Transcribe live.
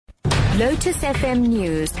Lotus FM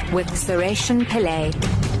News with SARESHEN Pillay.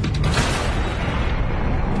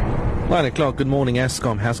 9 o'clock, good morning.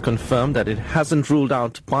 Eskom has confirmed that it hasn't ruled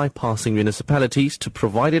out bypassing municipalities to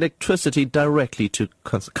provide electricity directly to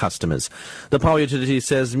customers. The power utility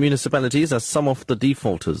says municipalities are some of the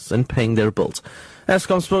defaulters in paying their bills.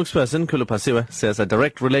 Eskom spokesperson Kulupasiwe says a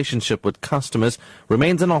direct relationship with customers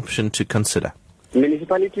remains an option to consider.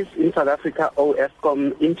 Municipalities in South Africa owe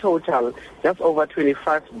Eskom in total just over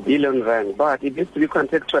 25 billion rand, but it needs to be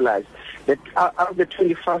contextualized that out of the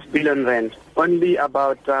 25 billion rand, only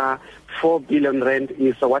about 4 billion rand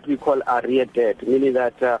is what we call arrear debt, meaning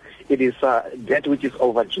that it is debt which is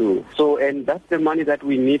overdue. So, and that's the money that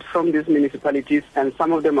we need from these municipalities, and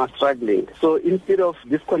some of them are struggling. So instead of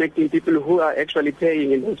disconnecting people who are actually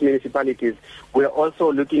paying in those municipalities, we are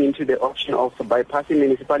also looking into the option of bypassing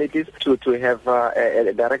municipalities to have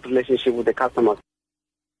a direct relationship with the customers.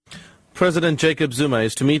 President Jacob Zuma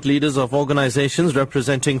is to meet leaders of organizations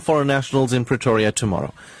representing foreign nationals in Pretoria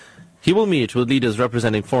tomorrow. He will meet with leaders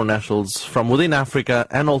representing foreign nationals from within Africa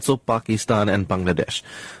and also Pakistan and Bangladesh.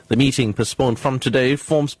 The meeting, postponed from today,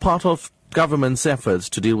 forms part of government's efforts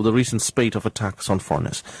to deal with the recent spate of attacks on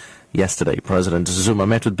foreigners. Yesterday, President Zuma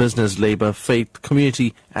met with business, labour, faith,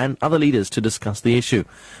 community and other leaders to discuss the issue.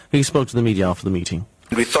 He spoke to the media after the meeting.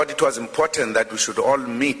 We thought it was important that we should all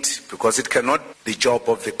meet because it cannot be the job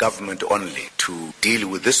of the government only to deal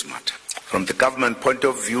with this matter. From the government point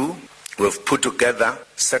of view, we've put together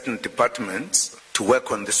certain departments to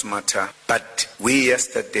work on this matter, but we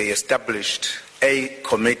yesterday established a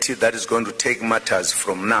committee that is going to take matters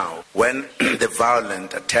from now when the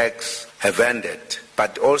violent attacks have ended,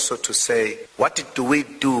 but also to say, what do we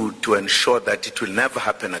do to ensure that it will never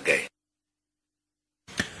happen again?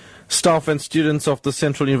 Staff and students of the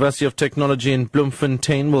Central University of Technology in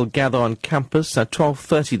Bloemfontein will gather on campus at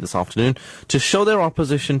 12:30 this afternoon to show their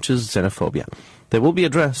opposition to xenophobia. They will be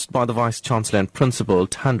addressed by the Vice-Chancellor and Principal,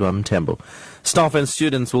 Thandwa Mthembu. Staff and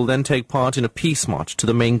students will then take part in a peace march to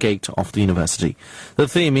the main gate of the university. The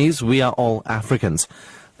theme is, "We are all Africans."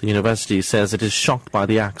 The university says it is shocked by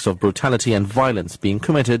the acts of brutality and violence being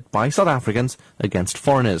committed by South Africans against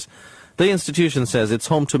foreigners. The institution says it's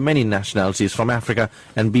home to many nationalities from Africa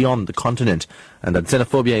and beyond the continent, and that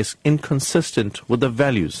xenophobia is inconsistent with the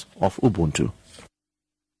values of Ubuntu.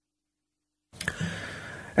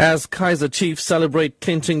 As Kaizer Chiefs celebrate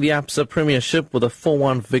clinching the ABSA Premiership with a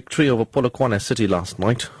 4-1 victory over Polokwane City last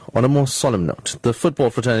night, on a more solemn note, the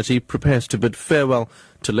football fraternity prepares to bid farewell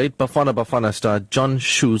to late Bafana Bafana star John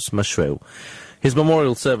Shoes Mashweu. His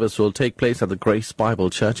memorial service will take place at the Grace Bible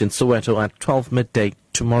Church in Soweto at 12 midday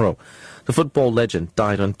tomorrow. The football legend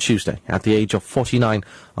died on Tuesday at the age of 49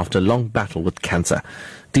 after a long battle with cancer.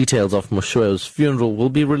 Details of Mashweu's funeral will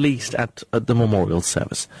be released at the memorial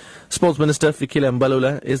service. Sports Minister Fikile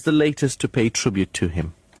Mbalula is the latest to pay tribute to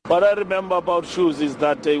him. What I remember about Shoes is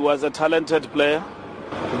that he was a talented player,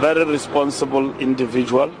 very responsible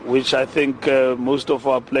individual, which I think most of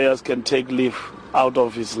our players can take leave out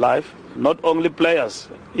of his life. Not only players,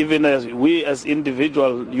 even as we as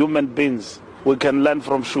individual human beings, we can learn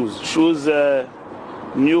from Shoes. Shoes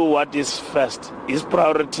knew what is first. His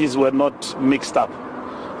priorities were not mixed up.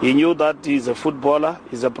 He knew that he's a footballer,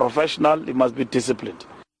 he's a professional, he must be disciplined.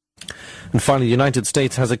 And finally, the United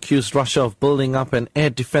States has accused Russia of building up an air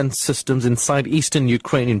defense systems inside eastern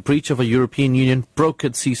Ukraine in breach of a European Union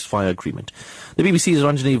brokered ceasefire agreement. The BBC's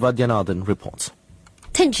Ranjani Vadyanathan reports.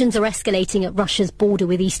 Tensions are escalating at Russia's border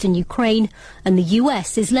with eastern Ukraine, and the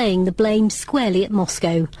US is laying the blame squarely at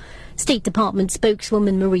Moscow. State Department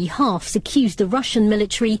spokeswoman Marie Harfs accused the Russian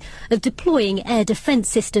military of deploying air defense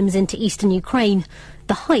systems into eastern Ukraine,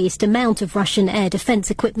 the highest amount of Russian air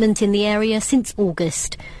defense equipment in the area since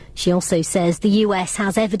August. She also says the US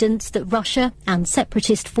has evidence that Russia and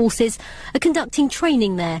separatist forces are conducting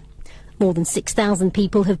training there. More than 6,000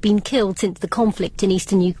 people have been killed since the conflict in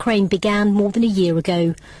eastern Ukraine began more than a year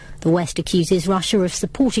ago. The West accuses Russia of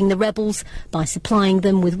supporting the rebels by supplying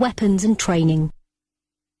them with weapons and training.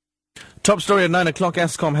 Top story at 9 o'clock.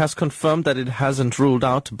 Eskom has confirmed that it hasn't ruled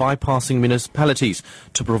out bypassing municipalities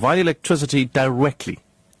to provide electricity directly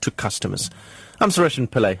to customers. I'm SARESHEN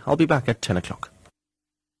Pillay. I'll be back at 10 o'clock.